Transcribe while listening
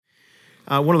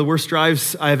One of the worst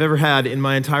drives I have ever had in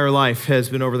my entire life has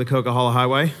been over the Coquihalla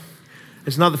Highway.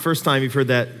 It's not the first time you've heard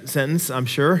that sentence, I'm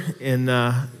sure, in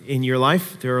your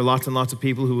life. There are lots and lots of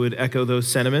people who would echo those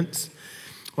sentiments.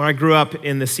 When I grew up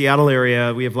in the Seattle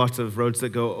area, we have lots of roads that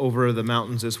go over the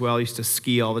mountains as well. I used to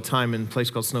ski all the time in a place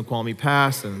called Snoqualmie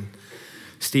Pass and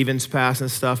Stevens Pass and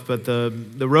stuff, but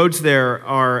the roads there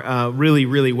are really,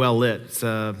 really well lit. It's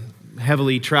a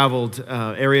heavily traveled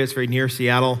area. It's very near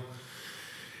Seattle.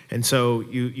 And so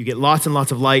you get lots and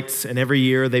lots of lights, and every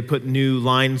year they put new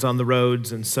lines on the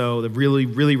roads, and so they're really,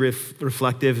 really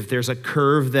reflective. If there's a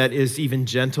curve that is even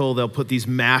gentle, they'll put these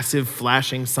massive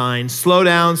flashing signs, slow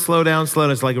down, slow down, slow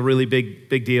down. It's like a really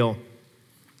big deal.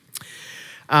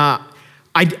 I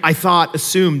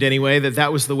assumed anyway,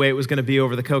 that was the way it was going to be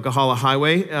over the Coquihalla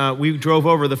Highway. We drove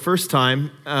over the first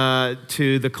time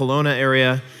to the Kelowna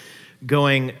area,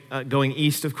 going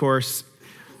east, of course,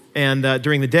 and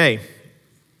during the day.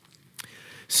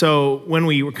 So when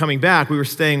we were coming back, we were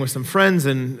staying with some friends,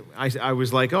 and I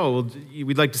was like, oh, well,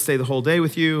 we'd like to stay the whole day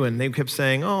with you. And they kept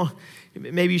saying, oh,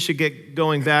 maybe you should get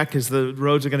going back because the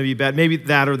roads are going to be bad. Maybe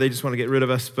that, or they just want to get rid of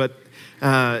us. But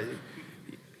and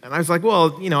I was like,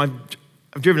 well,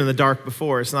 I've driven in the dark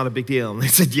before. It's not a big deal. And they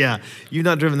said, yeah, you've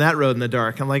not driven that road in the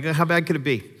dark. I'm like, how bad could it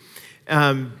be?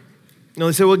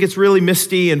 They said, well, it gets really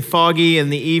misty and foggy in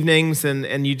the evenings, and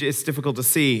it's difficult to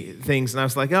see things. And I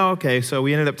was like, oh, okay. So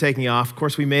we ended up taking off. Of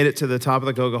course, we made it to the top of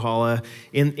the Coquihalla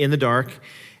in the dark,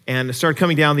 and started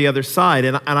coming down the other side.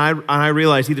 And I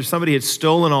realized either somebody had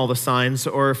stolen all the signs,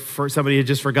 or somebody had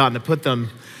just forgotten to put them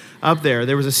up there.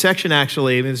 There was a section,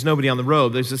 actually. There's nobody on the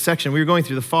road. There's a section. We were going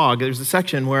through the fog. There's a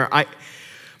section where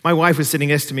my wife was sitting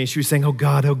next to me, and she was saying, oh,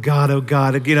 God, oh, God, oh,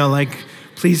 God.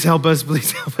 Please help us,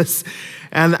 please help us.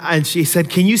 And she said,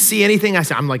 can you see anything? I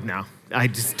said, I'm like, no. I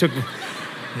just took,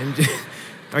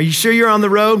 are you sure you're on the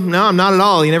road? No, I'm not at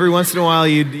all. And every once in a while,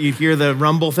 you'd hear the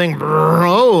rumble thing.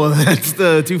 Oh, that's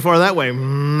too far that way.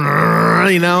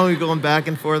 You're going back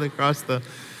and forth across the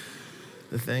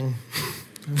thing.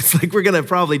 It's like, we're going to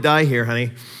probably die here,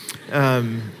 honey.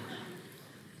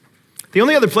 The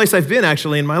only other place I've been,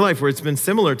 actually, in my life where it's been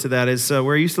similar to that is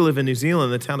where I used to live in New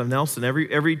Zealand, the town of Nelson.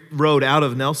 Every road out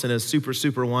of Nelson is super,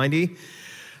 super windy.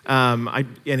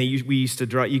 We used to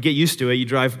drive. You get used to it. You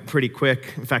drive pretty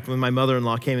quick. In fact, when my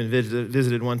mother-in-law came and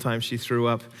visited one time, she threw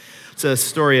up. It's a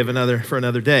story for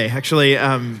another day, actually.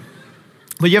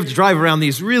 But you have to drive around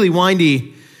these really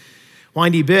windy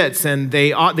bits, and they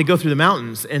go through the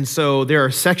mountains. And so there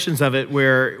are sections of it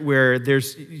where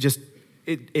there's just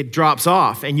it drops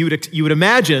off, and you would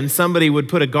imagine somebody would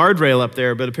put a guardrail up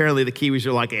there, but apparently the Kiwis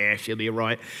are like, she'll be all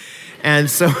right. And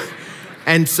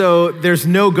so there's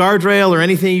no guardrail or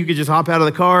anything. You could just hop out of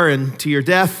the car and to your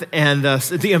death. And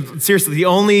seriously, the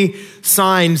only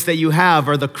signs that you have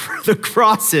are the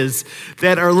crosses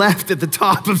that are left at the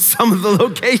top of some of the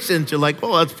locations. You're like,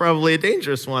 well, that's probably a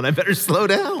dangerous one. I better slow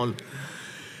down.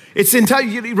 It's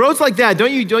roads like that.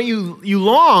 Don't you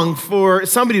long for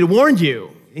somebody to warn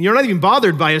you? And you're not even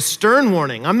bothered by a stern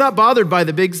warning. I'm not bothered by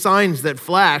the big signs that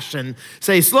flash and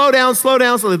say, slow down, so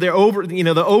that they're over, the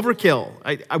overkill.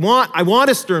 I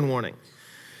want a stern warning.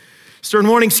 Stern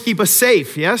warnings keep us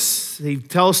safe, yes? They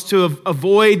tell us to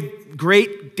avoid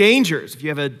great dangers. If you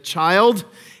have a child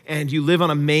and you live on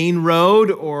a main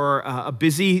road or a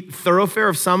busy thoroughfare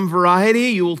of some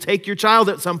variety, you will take your child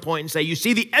at some point and say, you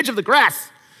see the edge of the grass.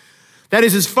 That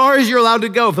is as far as you're allowed to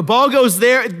go. If the ball goes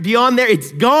there, beyond there,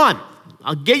 it's gone.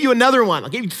 I'll get you another one.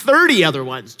 I'll give you 30 other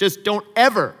ones. Just don't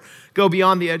ever go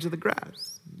beyond the edge of the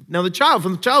grass. Now,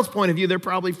 from the child's point of view, they're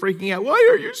probably freaking out. Why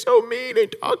are you so mean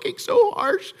and talking so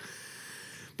harsh?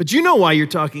 But you know why you're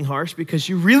talking harsh, because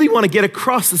you really want to get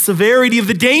across the severity of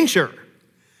the danger.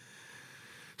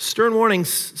 Stern warnings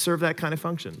serve that kind of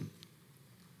function.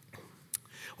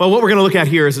 Well, what we're going to look at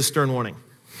here is a stern warning.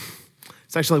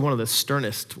 It's actually one of the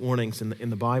sternest warnings in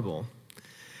the Bible.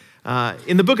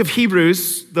 In the book of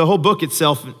Hebrews, the whole book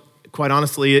itself, quite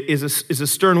honestly, is a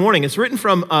stern warning. It's written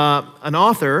from an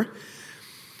author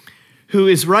who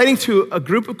is writing to a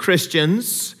group of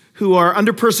Christians who are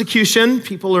under persecution.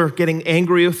 People are getting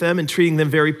angry with them and treating them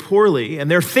very poorly.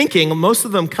 And they're thinking, most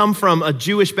of them come from a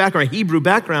Jewish background, a Hebrew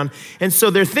background. And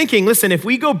so they're thinking, listen, if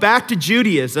we go back to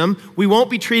Judaism, we won't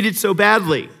be treated so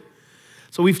badly.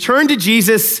 So we've turned to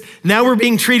Jesus. Now we're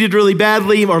being treated really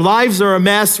badly. Our lives are a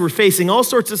mess. We're facing all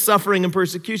sorts of suffering and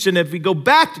persecution. If we go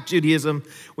back to Judaism,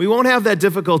 we won't have that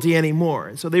difficulty anymore.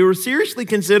 And so they were seriously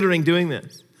considering doing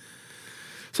this.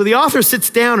 So the author sits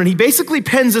down and he basically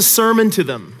pens a sermon to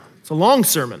them. It's a long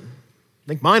sermon. I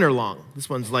think mine are long. This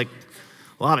one's like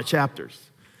a lot of chapters.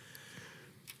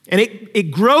 And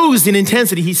it grows in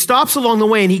intensity. He stops along the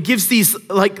way and he gives these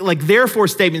like therefore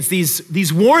statements,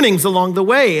 these warnings along the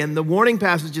way. And the warning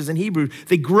passages in Hebrews,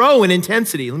 they grow in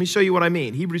intensity. Let me show you what I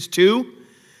mean. Hebrews 2,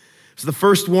 so the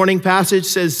first warning passage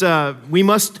says, we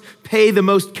must pay the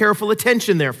most careful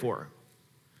attention, therefore,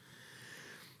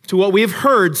 to what we have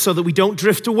heard so that we don't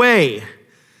drift away.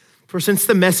 For since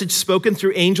the message spoken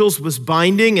through angels was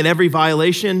binding and every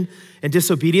violation and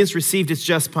disobedience received its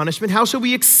just punishment, how shall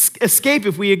we escape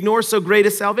if we ignore so great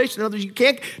a salvation? In other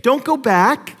words, don't go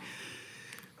back.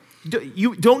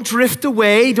 You don't drift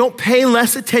away. Don't pay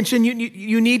less attention.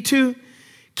 You need to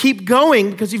keep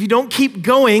going, because if you don't keep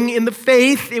going in the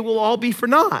faith, it will all be for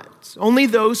naught. Only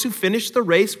those who finish the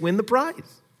race win the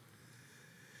prize.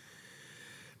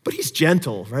 But he's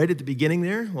gentle, right, at the beginning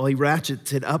there. Well, he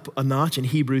ratchets it up a notch in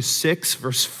Hebrews 6,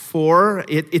 verse 4.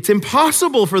 It's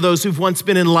impossible for those who've once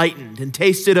been enlightened and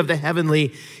tasted of the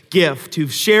heavenly gift,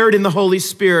 who've shared in the Holy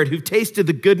Spirit, who've tasted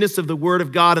the goodness of the Word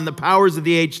of God and the powers of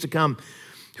the age to come,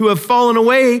 who have fallen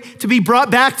away, to be brought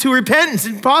back to repentance.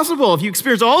 It's impossible. If you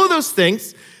experience all of those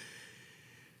things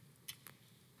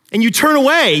and you turn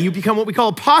away, you become what we call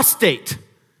apostate.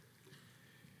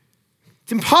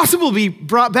 It's impossible to be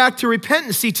brought back to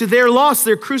repentance. See, to their loss,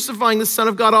 they're crucifying the Son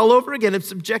of God all over again and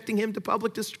subjecting him to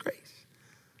public disgrace.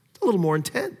 It's a little more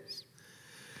intense.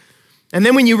 And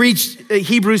then when you reach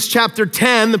Hebrews chapter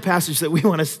 10, the passage that we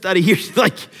want to study here,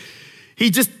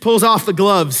 he just pulls off the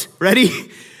gloves. Ready?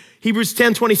 Hebrews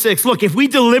 10:26. Look, if we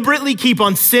deliberately keep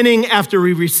on sinning after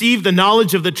we receive the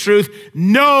knowledge of the truth,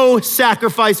 no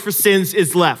sacrifice for sins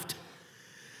is left,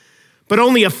 but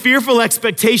only a fearful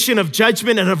expectation of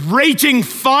judgment and of raging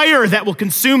fire that will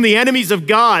consume the enemies of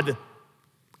God.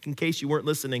 In case you weren't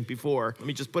listening before, let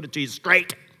me just put it to you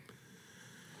straight.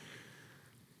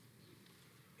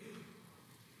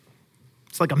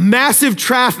 It's like a massive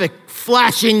traffic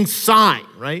flashing sign,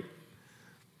 right?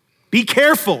 Be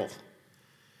careful.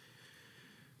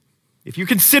 If you're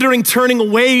considering turning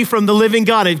away from the living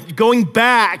God and going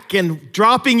back and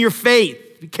dropping your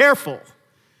faith, be careful.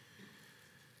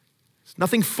 There's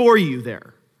nothing for you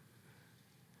there.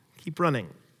 Keep running.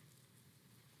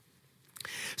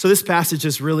 So this passage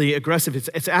is really aggressive.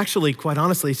 It's actually, quite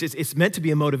honestly, it's meant to be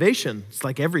a motivation. It's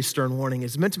like every stern warning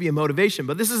is meant to be a motivation,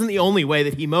 but this isn't the only way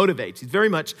that he motivates. He's very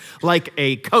much like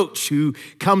a coach who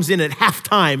comes in at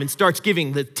halftime and starts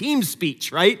giving the team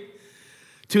speech, right?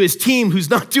 To his team who's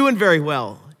not doing very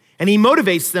well. And he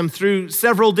motivates them through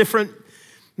several different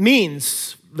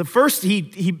means. The first, he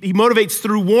motivates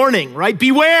through warning, right?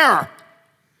 Beware.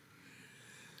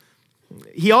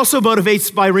 He also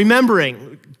motivates by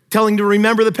remembering, telling to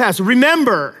remember the past.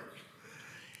 Remember.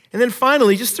 And then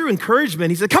finally, just through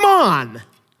encouragement, he said, come on.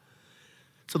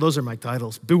 So those are my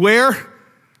titles. Beware,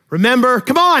 remember,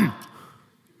 come on.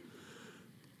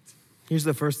 Here's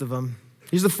the first of them.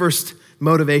 Here's the first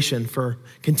motivation for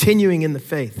continuing in the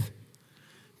faith,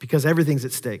 because everything's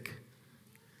at stake.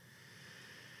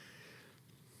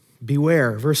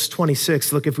 Beware, verse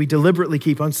 26, look, if we deliberately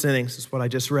keep on sinning, this is what I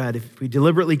just read, if we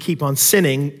deliberately keep on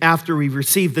sinning after we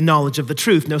receive the knowledge of the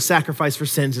truth, no sacrifice for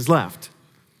sins is left,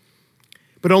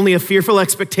 but only a fearful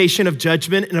expectation of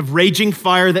judgment and of raging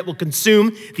fire that will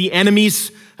consume the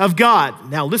enemies of God.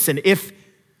 Now listen, if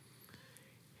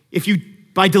you,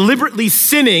 by deliberately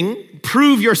sinning,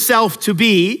 prove yourself to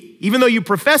be, even though you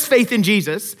profess faith in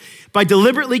Jesus, by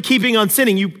deliberately keeping on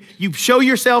sinning, you show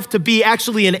yourself to be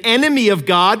actually an enemy of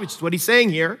God, which is what he's saying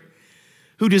here,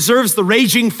 who deserves the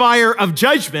raging fire of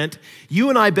judgment. You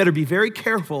and I better be very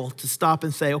careful to stop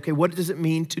and say, okay, what does it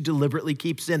mean to deliberately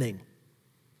keep sinning?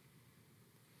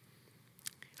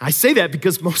 I say that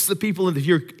because most of the people, if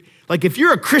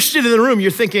you're a Christian in the room,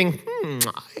 you're thinking,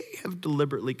 I have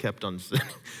deliberately kept on sinning.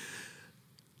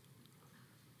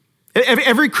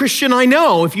 Every Christian I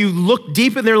know, if you look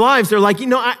deep in their lives, they're like,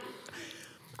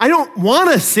 I don't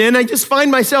want to sin. I just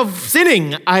find myself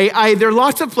sinning. There are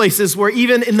lots of places where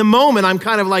even in the moment, I'm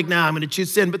kind of like, nah, I'm going to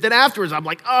choose sin. But then afterwards, I'm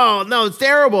like, oh, no, it's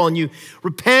terrible. And you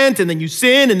repent, and then you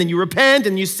sin, and then you repent,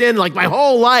 and you sin. Like my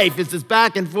whole life is this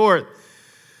back and forth.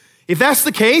 If that's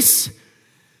the case,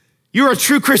 you're a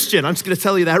true Christian. I'm just going to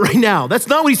tell you that right now. That's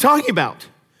not what he's talking about.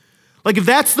 Like if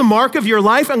that's the mark of your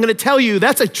life, I'm going to tell you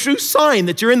that's a true sign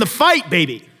that you're in the fight,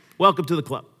 baby. Welcome to the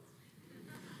club.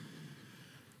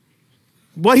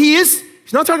 He's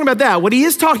not talking about that. What he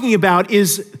is talking about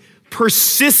is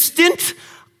persistent,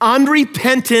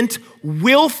 unrepentant,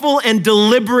 willful, and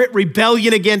deliberate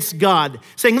rebellion against God.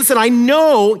 Saying, listen, I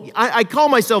know, I call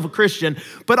myself a Christian,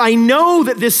 but I know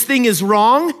that this thing is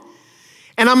wrong,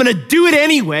 and I'm going to do it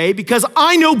anyway because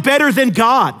I know better than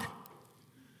God.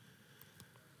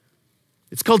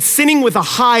 It's called sinning with a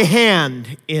high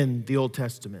hand in the Old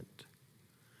Testament.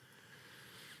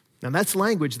 Now that's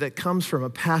language that comes from a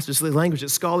passage, the language that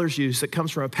scholars use that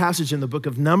comes from a passage in the book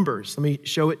of Numbers. Let me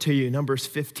show it to you, Numbers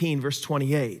 15, verse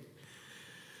 28.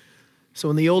 So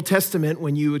in the Old Testament,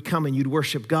 when you would come and you'd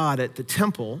worship God at the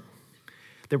temple,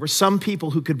 there were some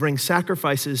people who could bring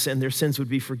sacrifices and their sins would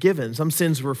be forgiven. Some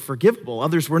sins were forgivable,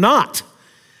 others were not.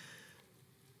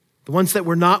 The ones that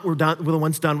were not were the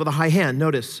ones done with a high hand.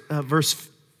 Notice verse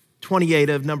 28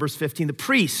 of Numbers 15, the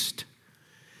priest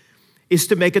is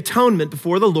to make atonement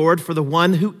before the Lord for the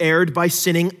one who erred by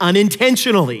sinning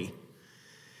unintentionally.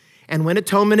 And when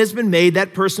atonement has been made,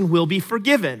 that person will be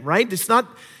forgiven, right? It's not,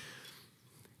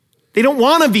 they don't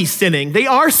want to be sinning. They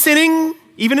are sinning.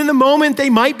 Even in the moment, they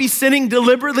might be sinning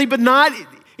deliberately, but not,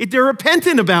 they're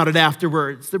repentant about it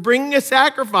afterwards. They're bringing a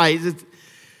sacrifice.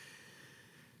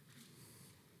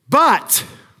 But,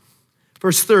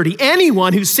 verse 30,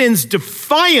 anyone who sins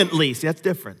defiantly, see, that's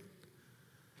different,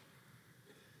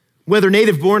 whether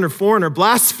native born or foreigner,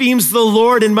 blasphemes the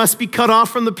Lord and must be cut off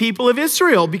from the people of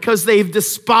Israel because they've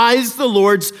despised the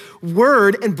Lord's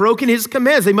word and broken his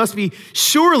commands. They must be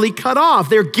surely cut off.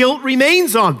 Their guilt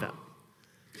remains on them.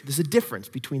 There's a difference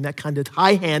between that kind of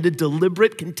high-handed,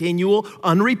 deliberate, continual,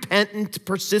 unrepentant,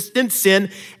 persistent sin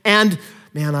and,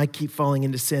 man, I keep falling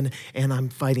into sin and I'm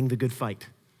fighting the good fight.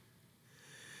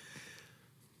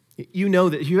 You know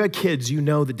that if you had kids, you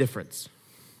know the difference,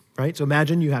 right? So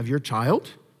imagine you have your child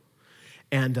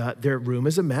and their room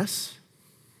is a mess.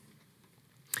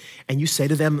 And you say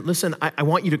to them, listen, I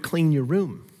want you to clean your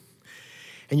room.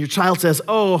 And your child says,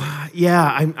 oh,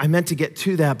 yeah, I meant to get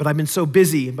to that, but I've been so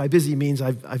busy. And by busy means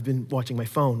I've been watching my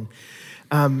phone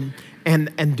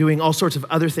and doing all sorts of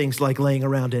other things like laying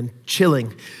around and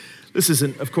chilling. This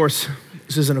isn't, of course,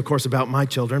 about my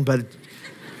children, but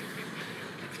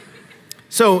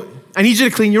so I need you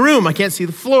to clean your room. I can't see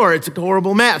the floor. It's a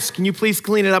horrible mess. Can you please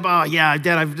clean it up? Oh, yeah,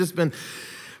 Dad, I've just been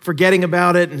forgetting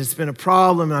about it, and it's been a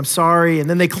problem, and I'm sorry. And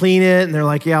then they clean it, and they're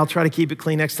like, yeah, I'll try to keep it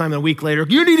clean next time. And a week later,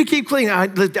 you need to keep cleaning.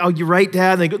 Oh, you're right,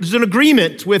 Dad. And they go, there's an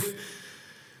agreement with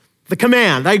the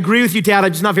command. I agree with you, Dad.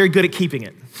 I'm just not very good at keeping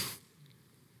it.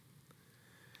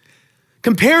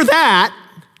 Compare that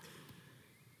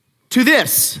to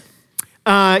this.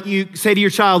 You say to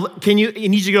your child, I need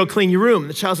you to go clean your room.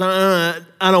 The child's like,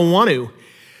 I don't want to.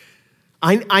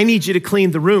 I need you to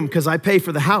clean the room because I pay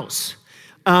for the house.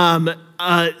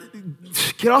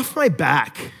 Get off my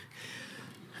back.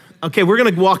 Okay, we're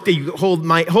gonna hold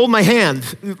my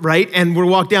hand, right? And we'll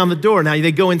walk down the door. Now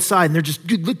they go inside and they're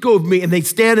just, let go of me. And they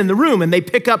stand in the room and they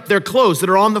pick up their clothes that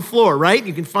are on the floor, right?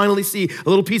 You can finally see a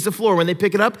little piece of floor. When they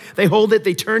pick it up, they hold it,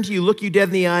 they turn to you, look you dead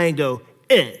in the eye and go,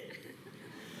 eh.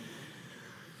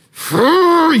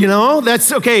 You know,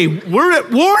 that's okay. We're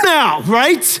at war now,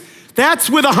 right? That's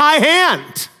with a high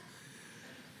hand.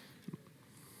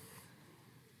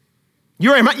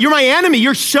 You're my enemy.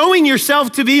 You're showing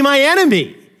yourself to be my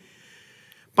enemy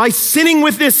by sinning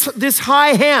with this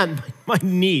high hand. My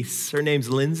niece, her name's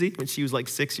Lindsay, when she was like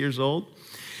 6 years old,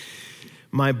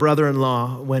 my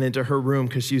brother-in-law went into her room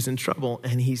because she was in trouble,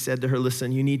 and he said to her,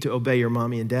 listen, you need to obey your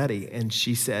mommy and daddy. And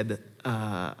she said,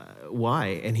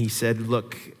 why? And he said,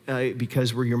 look,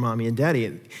 because we're your mommy and daddy.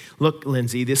 And look,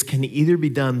 Lindsay, this can either be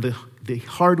done the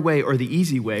hard way or the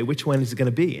easy way. Which one is it going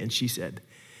to be? And she said,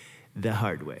 the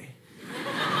hard way.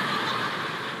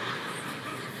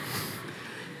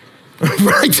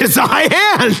 Righteous high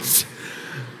hands.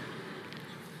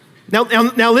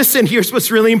 Now listen, here's what's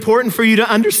really important for you to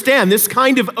understand. This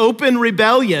kind of open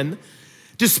rebellion,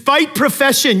 despite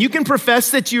profession, you can profess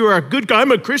that you are a good guy,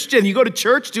 I'm a Christian, you go to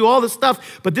church, do all this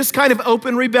stuff, but this kind of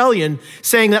open rebellion,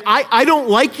 saying that I don't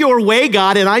like your way,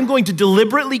 God, and I'm going to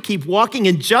deliberately keep walking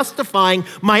and justifying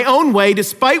my own way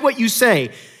despite what you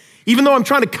say, even though I'm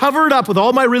trying to cover it up with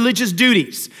all my religious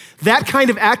duties. That kind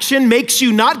of action makes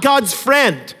you not God's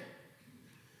friend,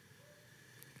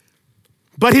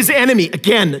 but his enemy.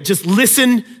 Again, just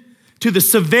listen to the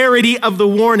severity of the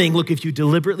warning. Look, if you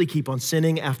deliberately keep on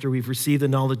sinning after we've received the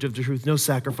knowledge of the truth, no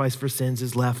sacrifice for sins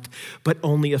is left, but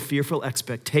only a fearful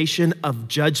expectation of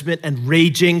judgment and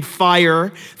raging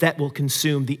fire that will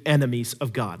consume the enemies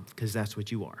of God, because that's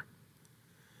what you are.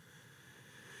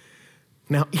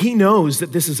 Now, he knows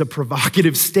that this is a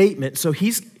provocative statement, so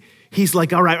he's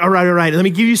like, all right, let me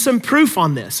give you some proof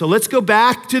on this. So let's go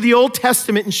back to the Old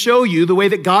Testament and show you the way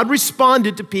that God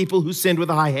responded to people who sinned with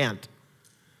a high hand.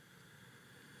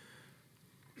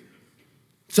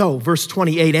 So, verse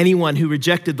 28, anyone who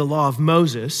rejected the law of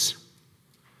Moses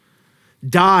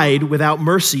died without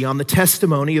mercy on the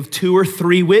testimony of 2 or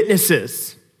 3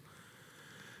 witnesses.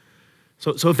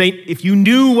 So if you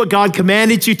knew what God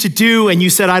commanded you to do and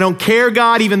you said, I don't care,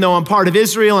 God, even though I'm part of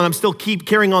Israel and I'm still keep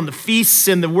carrying on the feasts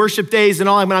and the worship days and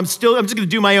all, I'm just going to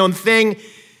do my own thing.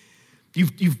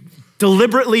 You've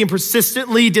deliberately and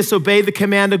persistently disobeyed the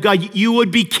command of God. You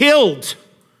would be killed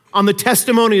on the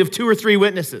testimony of 2 or 3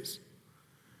 witnesses.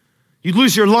 You'd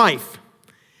lose your life.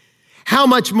 How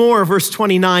much more, verse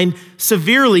 29,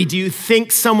 severely do you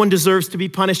think someone deserves to be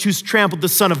punished who's trampled the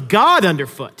Son of God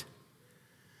underfoot?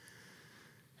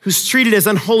 Who's treated as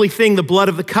unholy thing the blood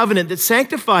of the covenant that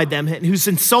sanctified them, and who's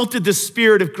insulted the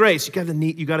Spirit of grace.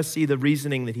 You got to see the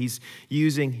reasoning that he's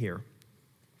using here.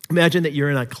 Imagine that you're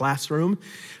in a classroom,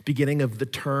 beginning of the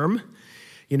term,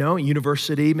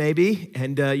 university maybe,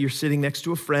 and you're sitting next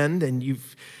to a friend, and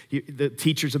the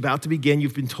teacher's about to begin.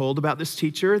 You've been told about this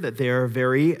teacher, that they're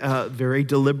very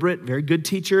deliberate, very good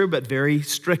teacher, but very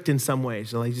strict in some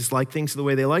ways. So they just like things the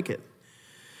way they like it.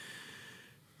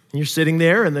 And you're sitting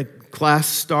there, and the class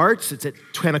starts. It's at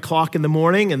 10 o'clock in the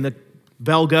morning, and the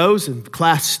bell goes, and the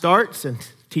class starts, and the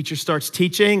teacher starts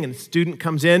teaching, and the student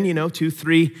comes in,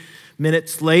 2-3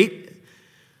 minutes late,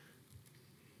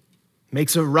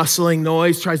 makes a rustling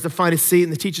noise, tries to find a seat,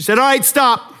 and the teacher said, all right,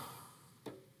 stop.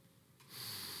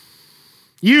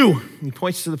 You, and he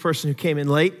points to the person who came in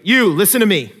late. You, listen to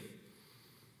me.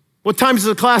 What time does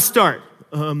the class start?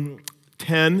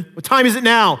 10. What time is it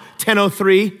now?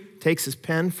 10:03. Takes his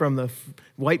pen from the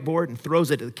whiteboard and throws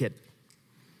it at the kid.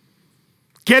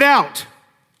 Get out.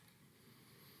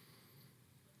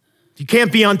 You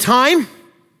can't be on time.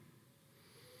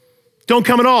 Don't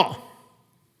come at all.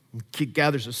 The kid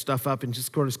gathers his stuff up and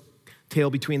just got his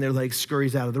tail between their legs,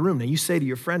 scurries out of the room. Now you say to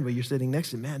your friend while you're sitting next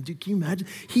to him, man, dude, can you imagine?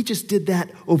 He just did that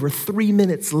over 3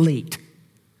 minutes late.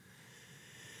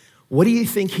 What do you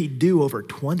think he'd do over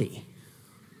 20?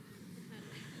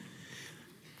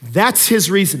 That's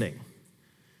his reasoning.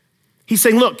 He's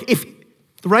saying, look, if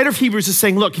the writer of Hebrews is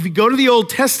saying, look, if you go to the Old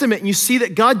Testament and you see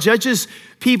that God judges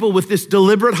people with this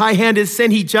deliberate, high-handed sin,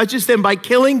 he judges them by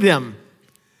killing them.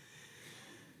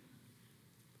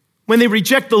 When they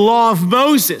reject the law of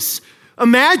Moses,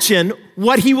 imagine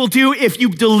what he will do if you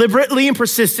deliberately and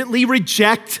persistently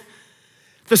reject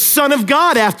the Son of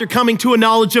God after coming to a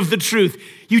knowledge of the truth.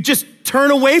 You just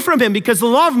turn away from him because the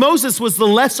law of Moses was the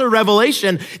lesser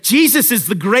revelation. Jesus is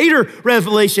the greater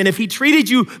revelation. If he treated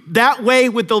you that way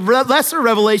with the lesser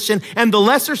revelation and the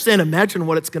lesser sin, imagine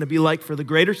what it's going to be like for the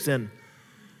greater sin.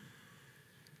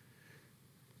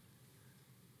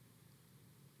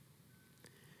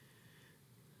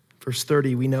 Verse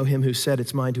 30, we know him who said,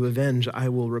 it's mine to avenge, I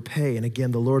will repay. And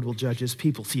again, the Lord will judge his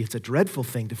people. See, it's a dreadful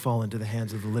thing to fall into the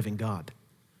hands of the living God.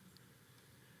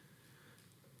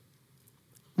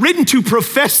 Written to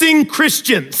professing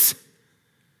Christians,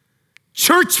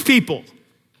 church people.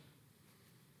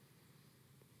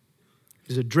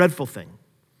 It is a dreadful thing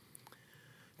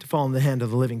to fall in the hand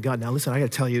of the living God. Now listen, I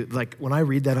got to tell you, like when I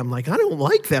read that, I'm like, I don't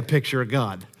like that picture of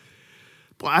God.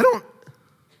 Boy,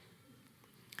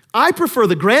 I prefer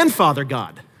the grandfather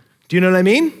God. Do you know what I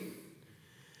mean?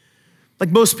 Like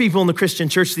most people in the Christian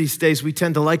church these days, we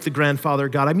tend to like the grandfather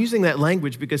God. I'm using that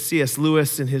language because C.S.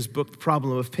 Lewis in his book, The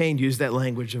Problem of Pain, used that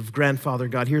language of grandfather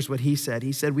God. Here's what he said.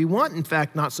 He said, we want, in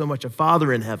fact, not so much a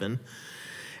father in heaven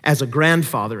as a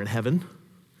grandfather in heaven,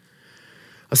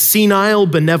 a senile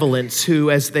benevolence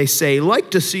who, as they say, like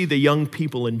to see the young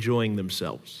people enjoying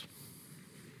themselves,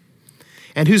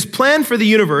 and whose plan for the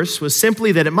universe was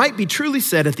simply that it might be truly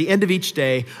said at the end of each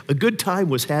day, a good time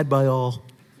was had by all.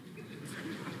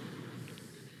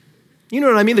 You know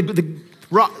what I mean? The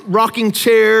rocking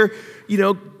chair,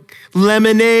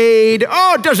 lemonade.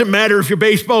 Oh, it doesn't matter if your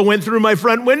baseball went through my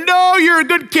front window. You're a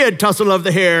good kid, tussle of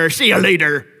the hair. See you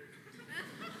later.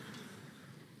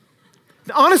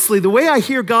 Honestly, the way I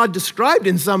hear God described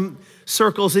in some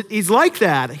circles, he's like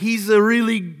that. He's a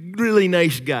really, really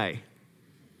nice guy.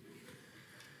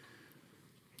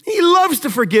 He loves to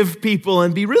forgive people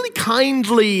and be really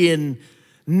kindly and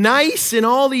nice in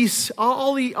all these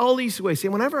ways. See,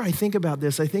 whenever I think about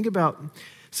this, I think about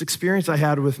this experience I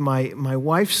had with my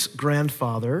wife's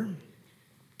grandfather,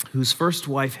 whose first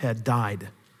wife had died.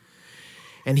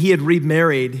 And he had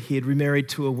remarried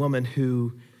to a woman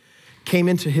who came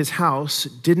into his house,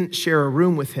 didn't share a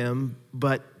room with him,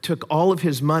 but took all of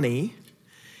his money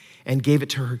and gave it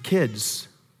to her kids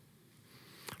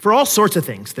for all sorts of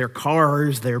things, their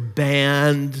cars, their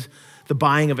band, the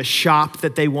buying of a shop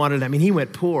that they wanted. I mean, he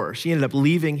went poor. She ended up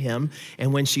leaving him,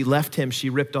 and when she left him, she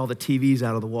ripped all the TVs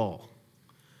out of the wall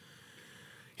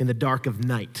in the dark of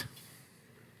night.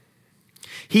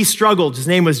 He struggled. His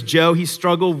name was Joe. He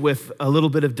struggled with a little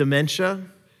bit of dementia.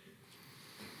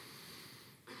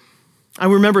 I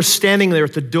remember standing there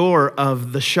at the door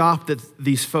of the shop that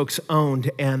these folks owned,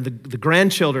 and the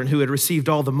grandchildren who had received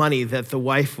all the money that the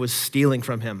wife was stealing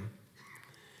from him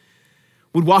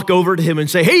would walk over to him and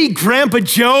say, "Hey, Grandpa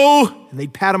Joe." And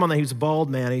they'd pat him on the head. He was a bald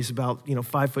man. He's about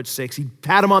 5'6". He'd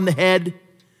pat him on the head.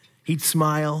 He'd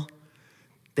smile.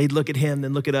 They'd look at him,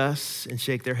 then look at us and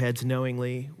shake their heads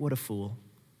knowingly. What a fool.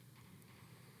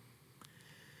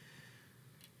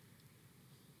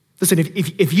 Listen,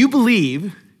 if you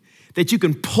believe that you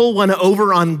can pull one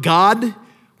over on God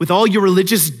with all your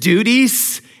religious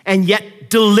duties and yet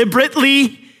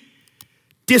deliberately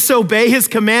disobey his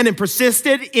command and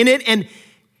persisted in it and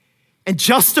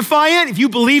justify it, if you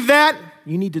believe that,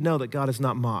 you need to know that God is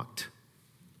not mocked.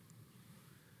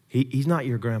 He's not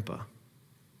your grandpa.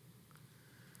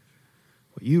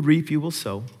 What you reap, you will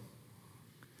sow.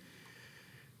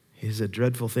 It is a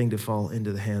dreadful thing to fall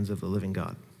into the hands of the living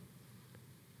God.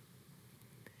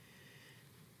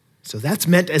 So that's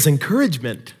meant as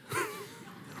encouragement.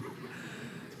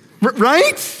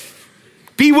 Right?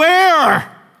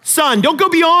 Beware, son. Don't go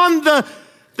beyond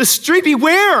the street.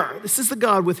 Beware. This is the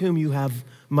God with whom you have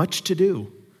much to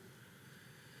do.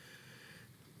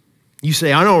 You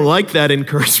say, "I don't like that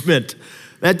encouragement.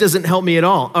 That doesn't help me at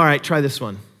all." All right, try this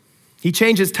one. He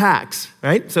changes tacks,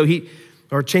 right?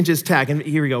 Changes tack, and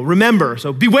here we go. Remember,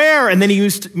 so beware, and then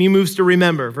he moves to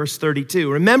remember, verse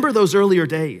 32. Remember those earlier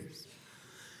days.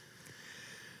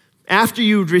 After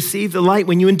you received the light,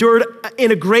 when you endured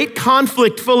in a great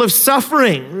conflict full of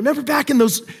suffering. Remember back in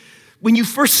those, when you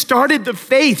first started the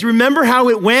faith, remember how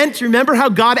it went? Remember how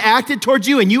God acted towards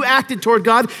you and you acted toward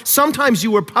God? Sometimes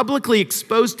you were publicly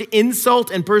exposed to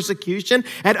insult and persecution.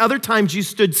 At other times you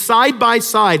stood side by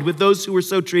side with those who were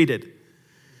so treated.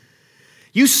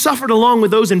 You suffered along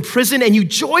with those in prison, and you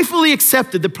joyfully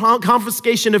accepted the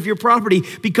confiscation of your property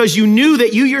because you knew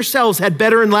that you yourselves had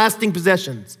better and lasting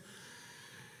possessions.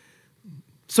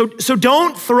 So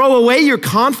don't throw away your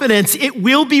confidence. It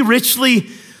will be richly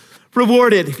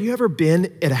rewarded. Have you ever been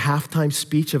at a halftime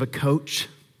speech of a coach?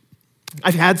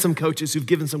 I've had some coaches who've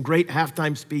given some great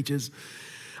halftime speeches.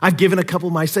 I've given a couple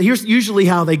myself. Here's usually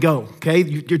how they go, okay?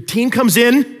 Your team comes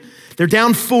in, they're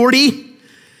down 40,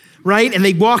 right? And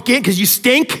they walk in because you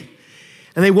stink.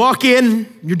 And they walk in,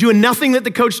 you're doing nothing that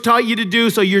the coach taught you to do,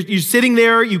 so you're sitting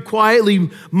there, you quietly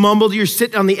mumble, you're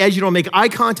sitting on the edge, you don't make eye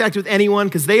contact with anyone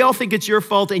because they all think it's your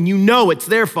fault and you know it's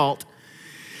their fault.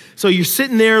 So you're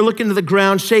sitting there looking to the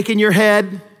ground, shaking your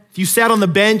head. If you sat on the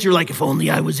bench, you're like, if only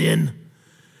I was in.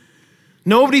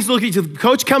 Nobody's looking at you. The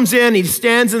coach comes in, he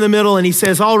stands in the middle and he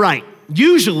says, all right.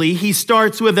 Usually he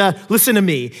starts with listen to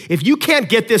me. If you can't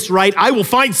get this right, I will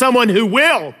find someone who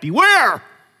will. Beware.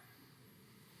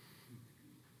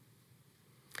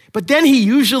 But then he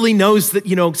usually knows that,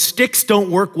 sticks don't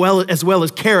work as well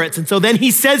as carrots. And so then he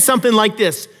says something like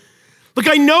this. Look,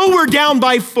 I know we're down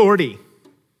by 40.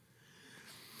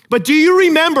 But do you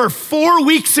remember 4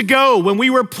 weeks ago when we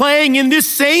were playing in this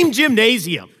same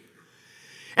gymnasium?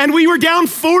 And we were down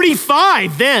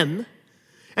 45 then.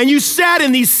 And you sat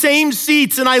in these same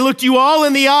seats and I looked you all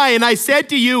in the eye and I said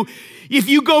to you, if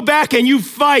you go back and you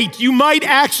fight, you might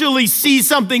actually see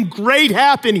something great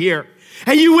happen here.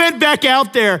 And you went back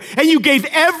out there and you gave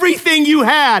everything you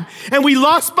had and we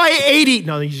lost by 80.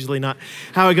 No, usually not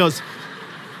how it goes.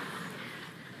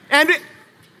 And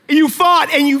you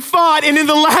fought and you fought, and in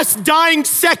the last dying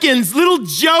seconds, little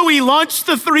Joey launched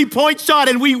the 3-point shot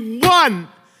and we won.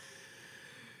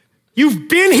 You've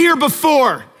been here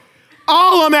before.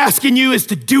 All I'm asking you is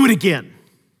to do it again.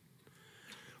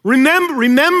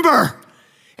 Remember,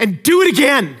 and do it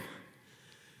again.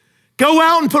 Go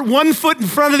out and put one foot in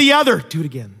front of the other. Do it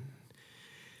again.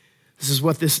 This is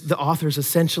what the author is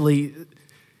essentially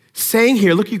saying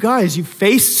here. Look, you guys, you've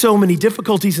faced so many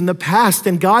difficulties in the past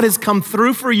and God has come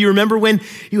through for you. Remember when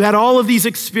you had all of these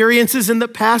experiences in the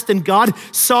past and God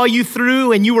saw you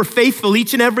through and you were faithful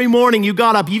each and every morning you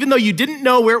got up, even though you didn't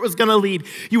know where it was gonna lead.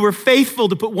 You were faithful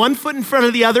to put one foot in front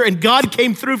of the other and God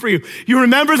came through for you. You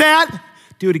remember that?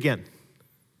 Do it again.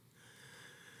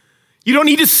 You don't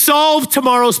need to solve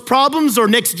tomorrow's problems or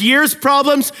next year's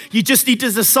problems. You just need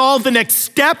to solve the next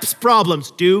step's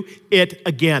problems. Do it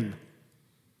again.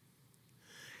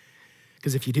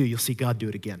 Because if you do, you'll see God do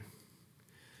it again.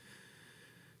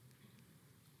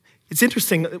 It's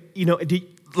interesting,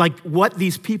 like what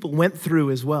these people went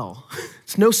through as well.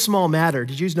 It's no small matter.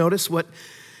 Did you notice what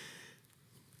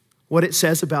it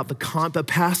says about the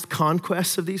past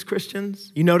conquests of these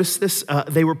Christians? You notice this?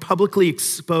 They were publicly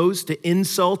exposed to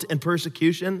insult and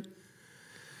persecution.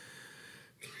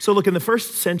 So look, in the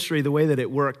first century, the way that it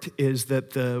worked is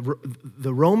that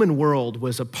the Roman world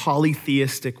was a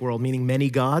polytheistic world, meaning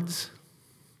many gods.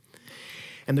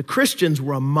 And the Christians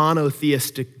were a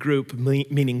monotheistic group,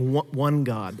 meaning one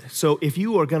God. So if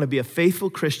you are going to be a faithful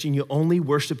Christian, you only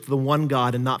worship the one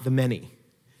God and not the many.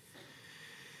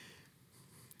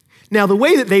 Now, the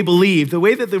way that they believed, the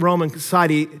way that the Roman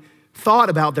society thought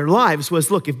about their lives was,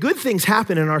 look, if good things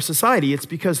happen in our society, it's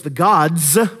because the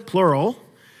gods, plural,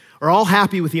 are all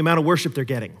happy with the amount of worship they're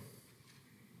getting.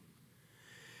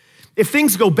 If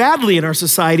things go badly in our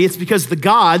society, it's because the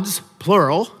gods,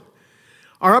 plural,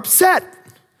 are upset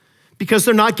because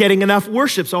they're not getting enough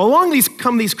worship. So along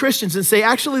come these Christians and say,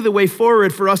 actually, the way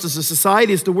forward for us as a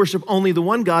society is to worship only the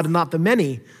one God and not the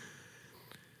many.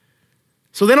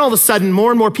 So then all of a sudden,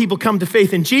 more and more people come to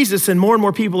faith in Jesus, and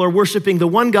more people are worshiping the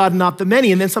one God and not the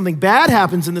many. And then something bad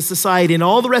happens in the society, and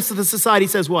all the rest of the society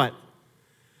says what?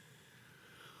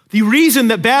 The reason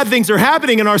that bad things are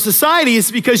happening in our society is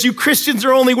because you Christians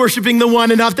are only worshiping the one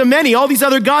and not the many. All these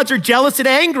other gods are jealous and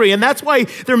angry, and that's why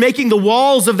they're making the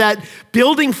walls of that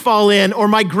building fall in, or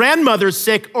my grandmother's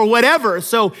sick, or whatever.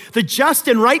 So the just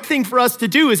and right thing for us to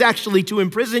do is actually to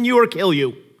imprison you or kill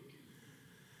you.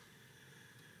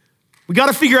 We got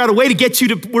to figure out a way to get you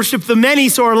to worship the many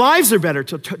so our lives are better.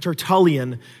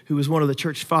 Tertullian, who was one of the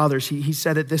church fathers, he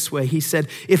said it this way. He said,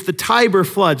 if the Tiber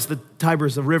floods, the Tiber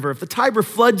is a river, if the Tiber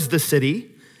floods the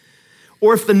city,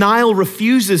 or if the Nile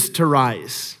refuses to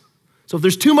rise, so if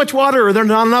there's too much water or there's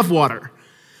not enough water,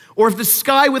 or if the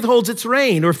sky withholds its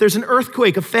rain, or if there's an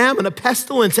earthquake, a famine, a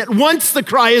pestilence, at once the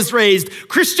cry is raised,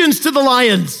 Christians to the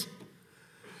lions.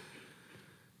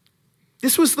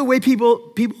 This was the way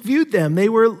people viewed them. They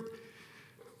were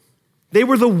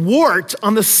the wart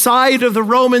on the side of the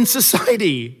Roman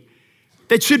society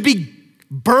that should be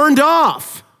burned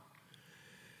off.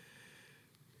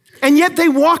 And yet they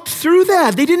walked through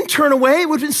that. They didn't turn away. It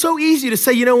would have been so easy to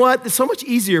say, you know what? It's so much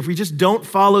easier if we just don't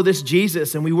follow this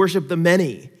Jesus and we worship the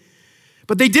many.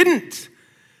 But they didn't.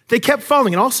 They kept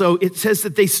following. And also, it says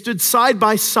that they stood side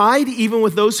by side, even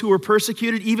with those who were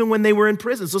persecuted, even when they were in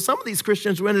prison. So some of these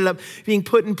Christians ended up being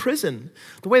put in prison.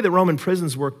 The way that Roman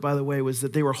prisons worked, by the way, was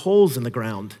that they were holes in the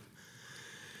ground.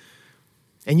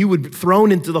 And you would be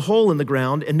thrown into the hole in the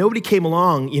ground, and nobody came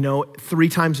along, 3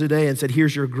 times a day and said,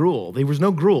 here's your gruel. There was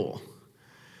no gruel.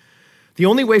 The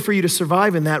only way for you to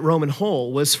survive in that Roman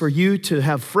hole was for you to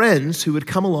have friends who would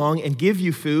come along and give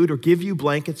you food or give you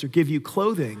blankets or give you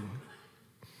clothing.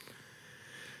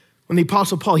 When the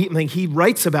Apostle Paul, he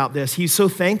writes about this, he's so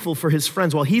thankful for his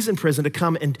friends while he's in prison to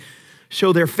come and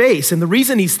show their face. And the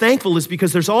reason he's thankful is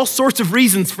because there's all sorts of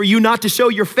reasons for you not to show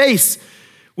your face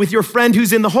with your friend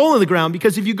who's in the hole in the ground.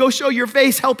 Because if you go show your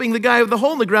face helping the guy with the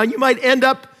hole in the ground, you might end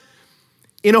up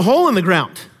in a hole in the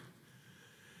ground.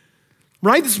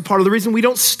 Right? This is part of the reason we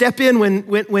don't step in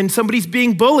when somebody's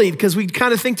being bullied, because we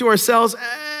kind of think to ourselves,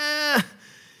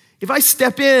 if I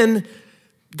step in,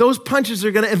 those punches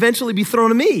are going to eventually be thrown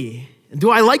at me. And do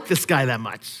I like this guy that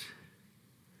much?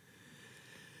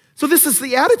 So this is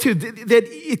the attitude that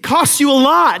it costs you a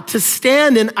lot to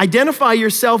stand and identify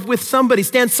yourself with somebody,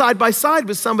 stand side by side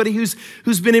with somebody who's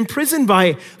been imprisoned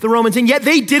by the Romans, and yet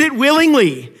they did it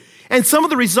willingly. And some of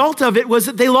the result of it was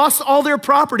that they lost all their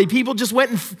property. People just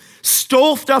went and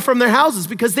stole stuff from their houses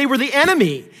because they were the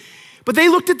enemy. But they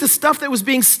looked at the stuff that was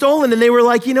being stolen and they were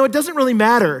like, it doesn't really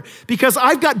matter because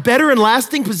I've got better and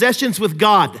lasting possessions with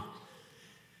God.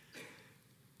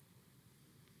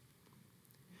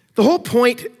 The whole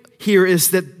point here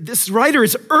is that this writer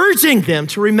is urging them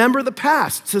to remember the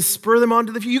past, to spur them on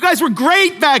to the future. You guys were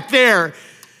great back there.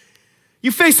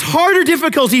 You faced harder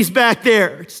difficulties back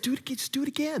there. Just do it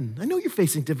again. I know you're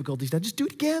facing difficulties now. Just do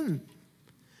it again.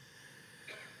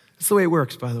 That's the way it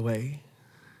works, by the way.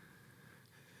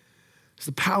 There's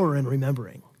the power in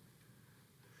remembering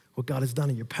what God has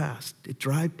done in your past. It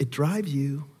drives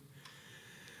you.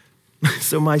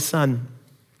 So my son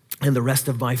and the rest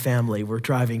of my family were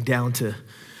driving down to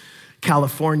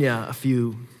California a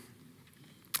few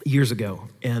years ago.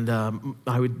 And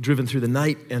I had driven through the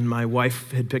night, and my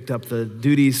wife had picked up the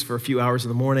duties for a few hours in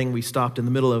the morning. We stopped in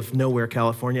the middle of nowhere,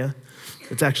 California.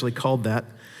 It's actually called that,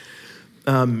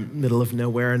 middle of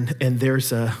nowhere. And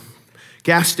there's a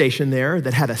gas station there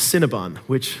that had a Cinnabon,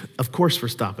 which of course we're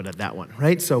stopping at that one,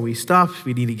 right? So we stopped,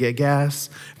 we need to get gas.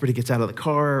 Everybody gets out of the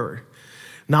car, or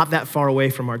not that far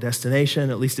away from our destination.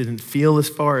 At least it didn't feel as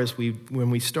far as when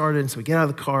we started. And so we get out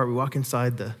of the car, we walk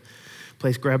inside the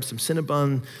place, grab some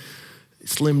Cinnabon,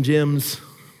 Slim Jims,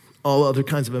 all other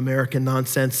kinds of American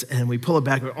nonsense, and we pull it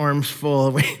back with arms full,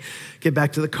 and we get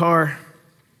back to the car.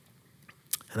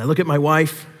 And I look at my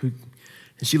wife, and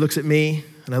she looks at me,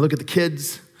 and I look at the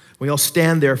kids. We all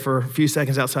stand there for a few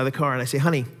seconds outside the car, and I say,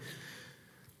 honey,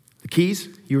 the keys,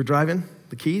 you were driving,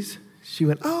 the keys? She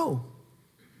went, oh.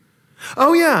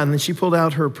 Oh, yeah. And then she pulled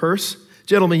out her purse.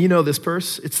 Gentlemen, you know this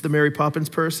purse. It's the Mary Poppins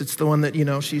purse. It's the one that,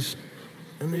 she's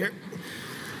in there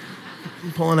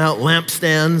pulling out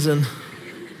lampstands and,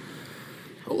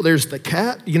 oh, there's the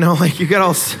cat. You got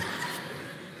all...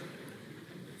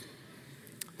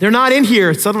 They're not in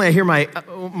here. Suddenly I hear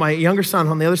my younger son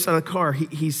on the other side of the car.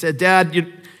 He said, Dad,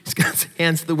 he's got his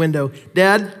hands to the window.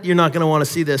 Dad, you're not going to want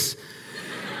to see this.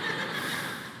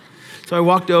 So I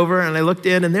walked over and I looked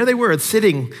in, and there they were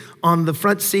sitting on the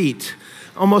front seat,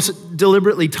 almost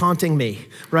deliberately taunting me,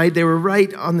 right? They were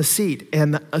right on the seat.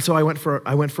 And so I went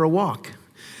for a walk,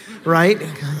 right?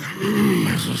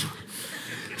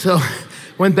 So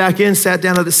went back in, sat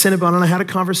down at the Cinnabon, and I had a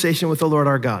conversation with the Lord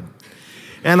our God.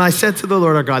 And I said to the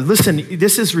Lord our God, listen,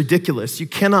 this is ridiculous. You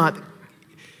cannot,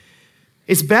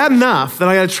 it's bad enough that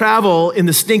I got to travel in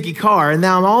the stinky car, and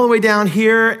now I'm all the way down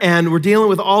here, and we're dealing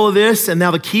with all of this, and now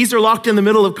the keys are locked in the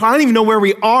middle of the car. I don't even know where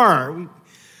we are.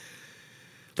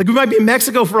 Like, we might be in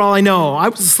Mexico for all I know. I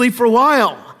was asleep for a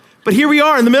while. But here we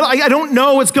are in the middle. I don't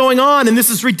know what's going on, and this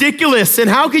is ridiculous. And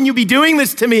how can you be doing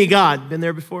this to me, God? Been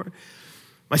there before?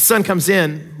 My son comes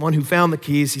in, one who found the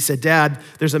keys. He said, Dad,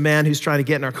 there's a man who's trying to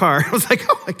get in our car. I was like,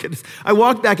 oh my goodness. I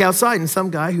walked back outside, and some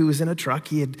guy who was in a truck,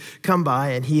 he had come by,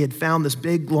 and he had found this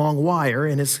big long wire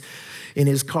in his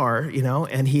car,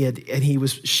 and he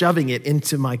was shoving it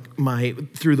into my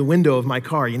through the window of my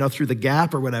car, through the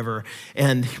gap or whatever.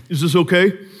 And, is this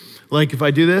okay? Like, if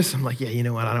I do this? I'm like, yeah, you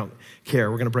know what? I don't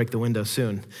care. We're going to break the window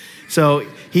soon. So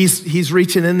he's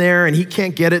reaching in there, and he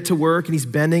can't get it to work, and he's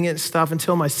bending it and stuff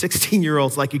until my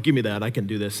 16-year-old's like, give me that. I can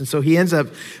do this. And so he ends up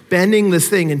bending this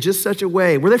thing in just such a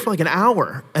way. We're there for like an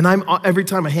hour, and I'm every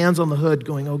time my hand's on the hood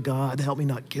going, oh, God, help me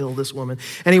not kill this woman.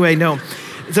 Anyway, no.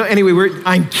 So anyway,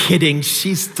 I'm kidding.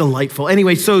 She's delightful.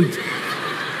 Anyway, so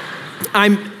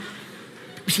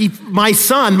my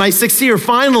son, my 16-year,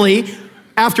 finally,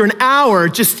 after an hour,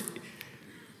 just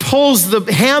pulls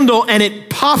the handle and it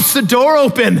pops the door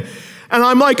open. And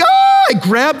I'm like, I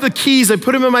grabbed the keys, I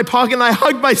put them in my pocket, and I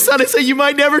hugged my son. I said, you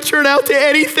might never turn out to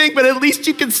anything, but at least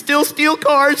you can still steal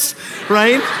cars,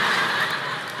 right?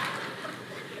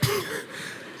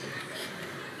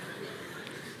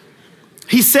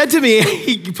 He said to me,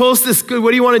 he pulls this, what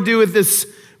do you want to do with this,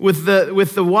 with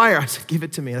the wire? I said, give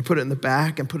it to me. And I put it in the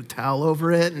back and put a towel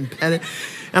over it and pet it.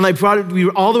 And I brought it, we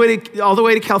were all the way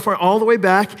to California, all the way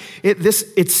back.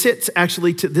 It sits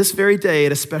actually to this very day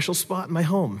at a special spot in my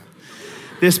home.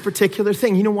 This particular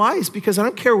thing. You know why? It's because I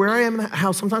don't care where I am in the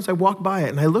house. Sometimes I walk by it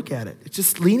and I look at it. It's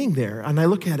just leaning there. And I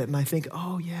look at it and I think,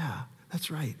 oh yeah,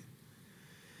 that's right.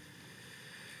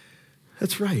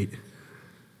 That's right.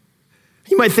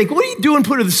 You might think, what are you doing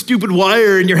putting the stupid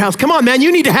wire in your house? Come on, man,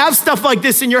 you need to have stuff like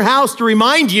this in your house to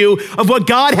remind you of what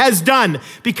God has done,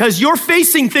 because you're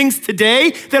facing things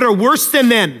today that are worse than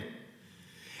then.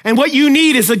 And what you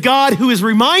need is a God who is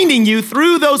reminding you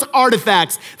through those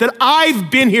artifacts that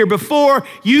I've been here before,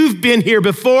 you've been here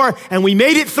before, and we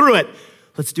made it through it.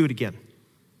 Let's do it again.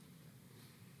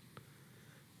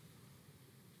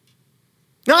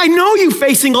 Now, I know you're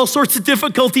facing all sorts of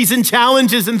difficulties and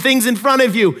challenges and things in front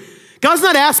of you. God's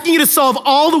not asking you to solve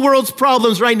all the world's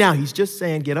problems right now. He's just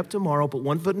saying, get up tomorrow, put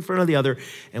one foot in front of the other,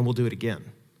 and we'll do it again.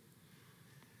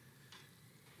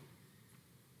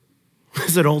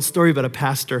 There's an old story about a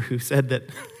pastor who said that,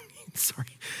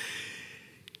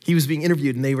 he was being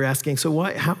interviewed and they were asking, so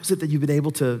how is it that you've been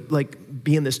able to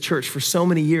be in this church for so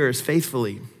many years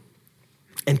faithfully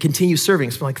and continue serving?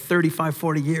 It's been like 35,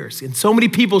 40 years. And so many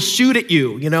people shoot at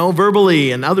you,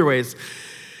 verbally and other ways.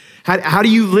 How do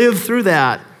you live through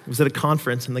that? It was at a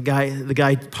conference, and the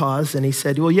guy paused, and he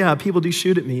said, well, yeah, people do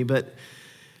shoot at me, but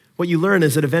what you learn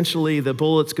is that eventually the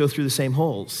bullets go through the same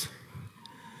holes,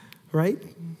 right?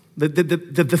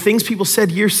 The things people said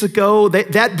years ago,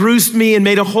 that bruised me and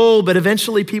made a hole, but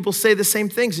eventually people say the same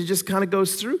things. It just kind of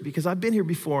goes through, because I've been here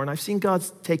before, and I've seen God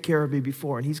take care of me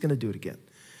before, and he's going to do it again.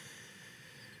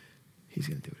 He's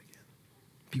going to do it again.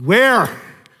 Beware.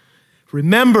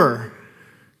 Remember.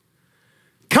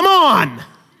 Come on.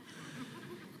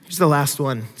 Here's the last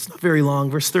one. It's not very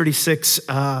long. Verse 36.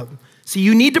 So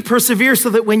you need to persevere so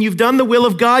that when you've done the will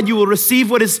of God, you will receive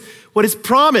what is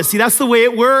promised. See, that's the way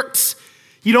it works.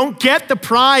 You don't get the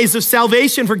prize of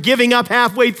salvation for giving up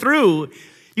halfway through.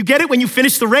 You get it when you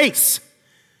finish the race.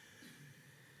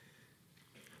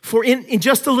 For in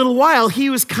just a little while, he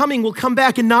who is coming will come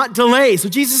back and not delay. So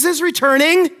Jesus is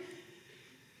returning.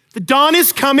 The dawn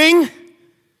is coming.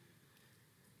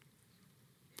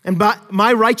 And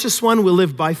my righteous one will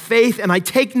live by faith, and I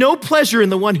take no pleasure in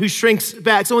the one who shrinks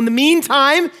back. So in the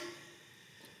meantime,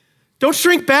 don't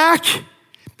shrink back.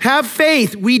 Have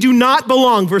faith. We do not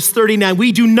belong, verse 39,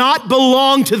 we do not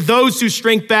belong to those who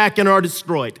shrink back and are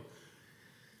destroyed.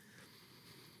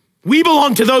 We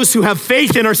belong to those who have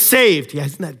faith and are saved. Yeah,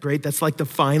 isn't that great? That's like the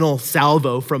final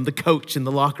salvo from the coach in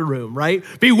the locker room, right?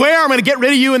 Beware, I'm going to get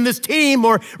rid of you in this team.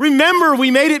 Or remember,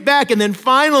 we made it back. And then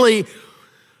finally,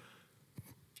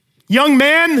 young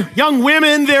men, young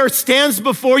women, there stands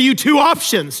before you two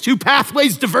options, two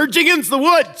pathways diverging into the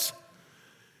woods.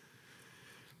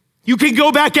 You can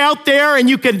go back out there and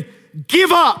you can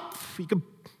give up. You can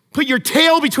put your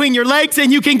tail between your legs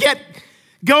and you can get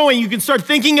going. You can start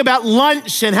thinking about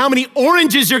lunch and how many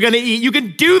oranges you're going to eat. You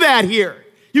can do that here.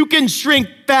 You can shrink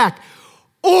back.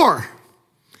 Or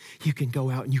you can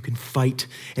go out and you can fight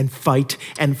and fight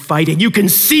and fight and you can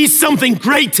see something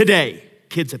great today.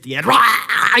 Kids at the end,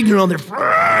 you know, they're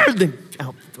out the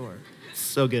door.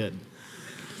 So good.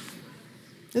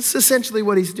 That's essentially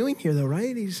what he's doing here though,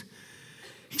 right?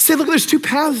 He said, look, there's two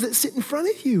paths that sit in front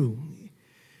of you.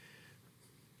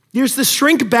 There's the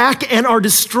shrink back and are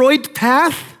destroyed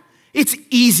path. It's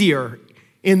easier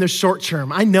in the short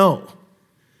term, I know.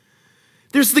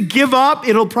 There's the give up.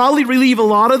 It'll probably relieve a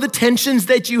lot of the tensions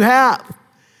that you have.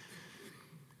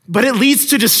 But it leads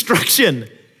to destruction.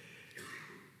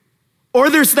 Or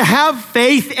there's the have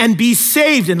faith and be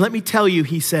saved. And let me tell you,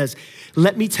 he says,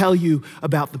 let me tell you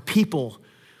about the people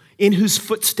in whose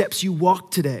footsteps you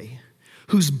walk today,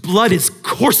 whose blood is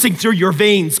coursing through your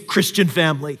veins, Christian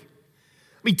family.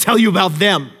 Let me tell you about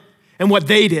them and what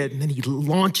they did. And then he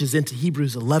launches into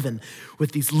Hebrews 11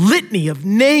 with these litany of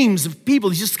names of people.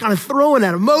 He's just kind of throwing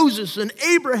at them. Moses and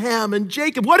Abraham and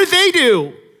Jacob. What did they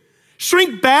do?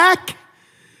 Shrink back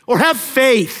or have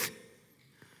faith?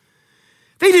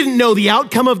 They didn't know the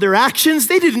outcome of their actions.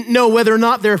 They didn't know whether or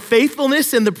not their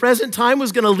faithfulness in the present time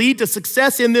was going to lead to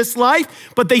success in this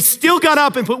life, but they still got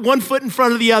up and put one foot in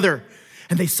front of the other.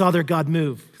 And they saw their God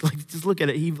move. Like, just look at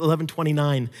it,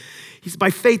 11:29. He said,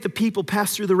 by faith, the people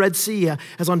passed through the Red Sea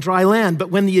as on dry land, but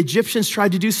when the Egyptians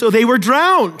tried to do so, they were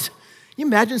drowned. Can you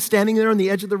imagine standing there on the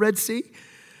edge of the Red Sea?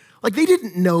 Like, they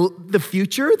didn't know the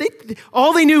future.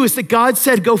 All they knew is that God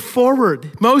said, go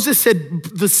forward. Moses said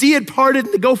the sea had parted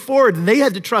and to go forward, and they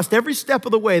had to trust every step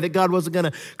of the way that God wasn't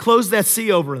going to close that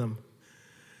sea over them.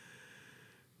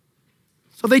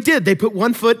 So they did. They put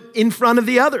one foot in front of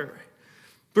the other.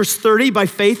 Verse 30, by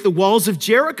faith, the walls of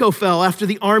Jericho fell after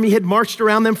the army had marched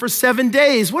around them for 7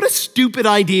 days. What a stupid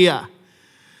idea.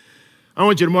 I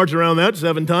want you to march around that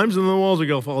 7 times and the walls are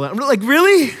going to fall down. I'm like,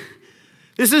 really?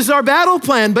 This is our battle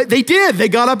plan. But they did. They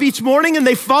got up each morning and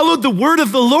they followed the word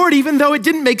of the Lord, even though it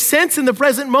didn't make sense in the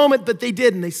present moment, but they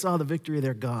did, and they saw the victory of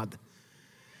their God.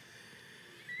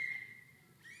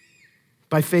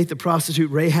 By faith, the prostitute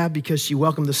Rahab, because she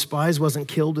welcomed the spies, wasn't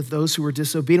killed with those who were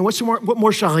disobedient. What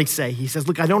more shall I say? He says,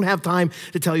 look, I don't have time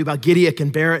to tell you about Gideon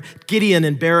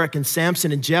and Barak and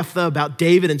Samson and Jephthah, about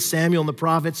David and Samuel and the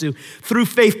prophets who through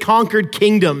faith conquered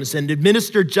kingdoms and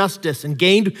administered justice and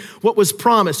gained what was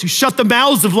promised, who shut the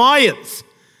mouths of lions.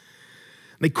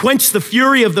 They quenched the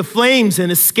fury of the flames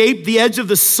and escaped the edge of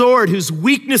the sword, whose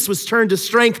weakness was turned to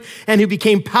strength, and who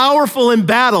became powerful in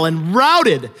battle and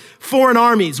routed foreign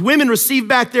armies. Women received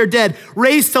back their dead,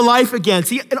 raised to life again.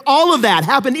 See, and all of that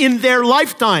happened in their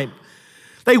lifetime.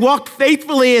 They walked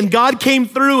faithfully and God came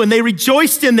through and they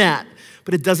rejoiced in that.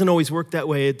 But it doesn't always work that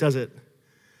way, does it?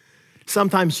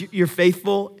 Sometimes you're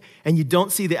faithful and you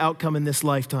don't see the outcome in this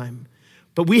lifetime.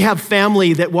 But we have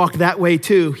family that walk that way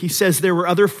too. He says there were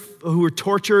others who were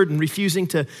tortured and refusing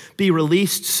to be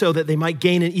released so that they might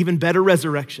gain an even better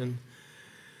resurrection.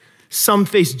 Some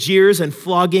faced jeers and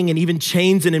flogging and even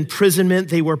chains and imprisonment.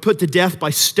 They were put to death by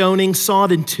stoning,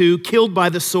 sawed in two, killed by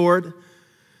the sword.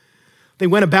 They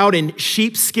went about in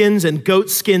sheepskins and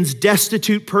goatskins,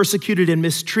 destitute, persecuted, and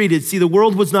mistreated. See, the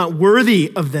world was not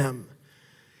worthy of them.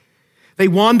 They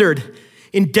wandered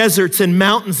in deserts and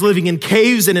mountains, living in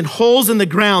caves and in holes in the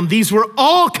ground. These were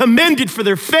all commended for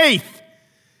their faith.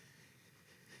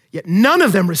 Yet none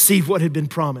of them received what had been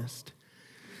promised,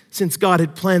 since God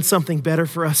had planned something better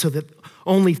for us so that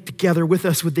only together with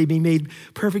us would they be made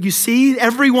perfect. You see,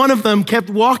 every one of them kept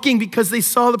walking because they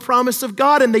saw the promise of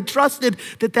God and they trusted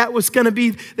that that was going to be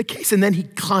the case. And then he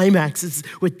climaxes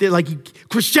with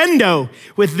crescendo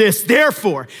with this.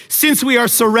 Therefore, since we are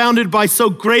surrounded by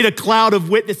so great a cloud of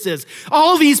witnesses,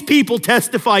 all these people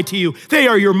testify to you. They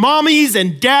are your mommies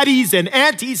and daddies and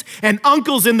aunties and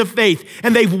uncles in the faith.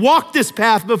 And they've walked this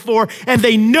path before and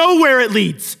they know where it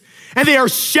leads. And they are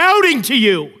shouting to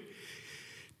you,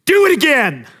 do it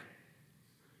again.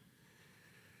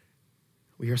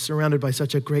 We are surrounded by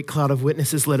such a great cloud of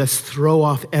witnesses. Let us throw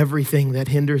off everything that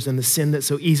hinders and the sin that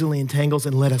so easily entangles,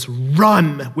 and let us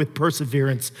run with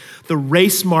perseverance the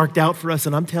race marked out for us.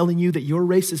 And I'm telling you that your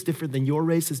race is different than your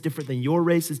race is different than your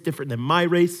race is different than my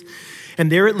race.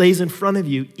 And there it lays in front of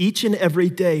you each and every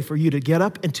day for you to get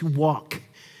up and to walk.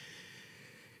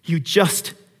 You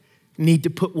just need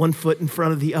to put one foot in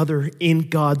front of the other in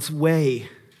God's way.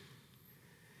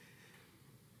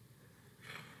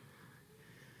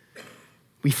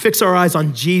 We fix our eyes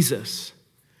on Jesus,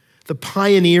 the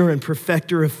pioneer and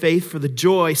perfecter of faith. For the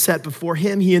joy set before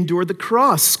him, he endured the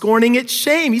cross, scorning its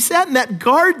shame. He sat in that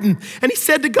garden and he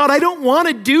said to God, I don't want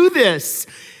to do this,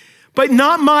 but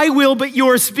not my will, but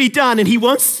yours be done. And he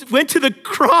once went to the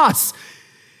cross.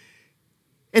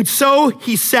 And so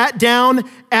he sat down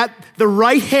at the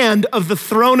right hand of the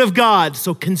throne of God.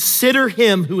 So consider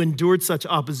him who endured such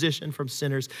opposition from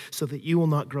sinners, so that you will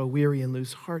not grow weary and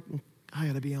lose heart. And I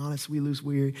gotta be honest,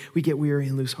 we get weary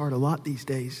and lose heart a lot these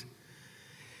days.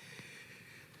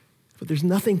 But there's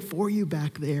nothing for you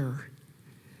back there.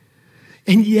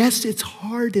 And yes, it's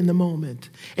hard in the moment.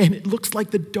 And it looks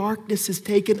like the darkness has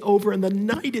taken over and the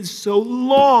night is so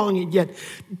long, and yet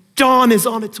dawn is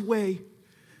on its way.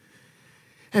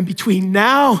 And between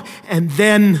now and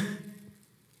then,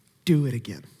 do it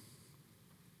again.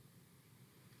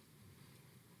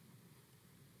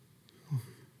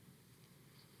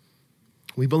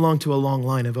 We belong to a long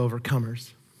line of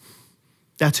overcomers.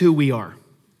 That's who we are.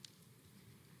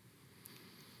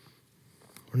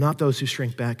 We're not those who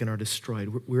shrink back and are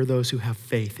destroyed. We're those who have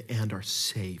faith and are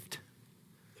saved.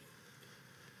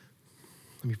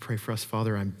 Let me pray for us,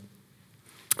 Father.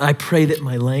 I pray that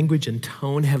my language and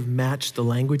tone have matched the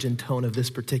language and tone of this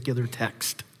particular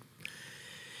text.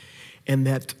 And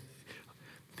that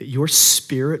your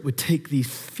Spirit would take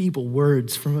these feeble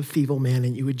words from a feeble man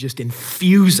and you would just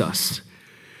infuse us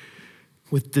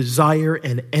with desire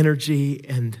and energy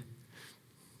and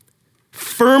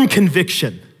firm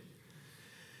conviction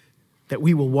that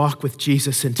we will walk with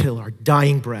Jesus until our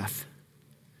dying breath.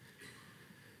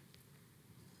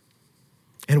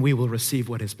 And we will receive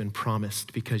what has been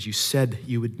promised because you said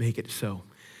you would make it so.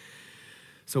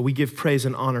 So we give praise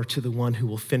and honor to the one who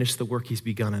will finish the work he's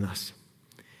begun in us.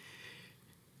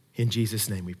 In Jesus'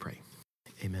 name we pray.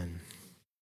 Amen.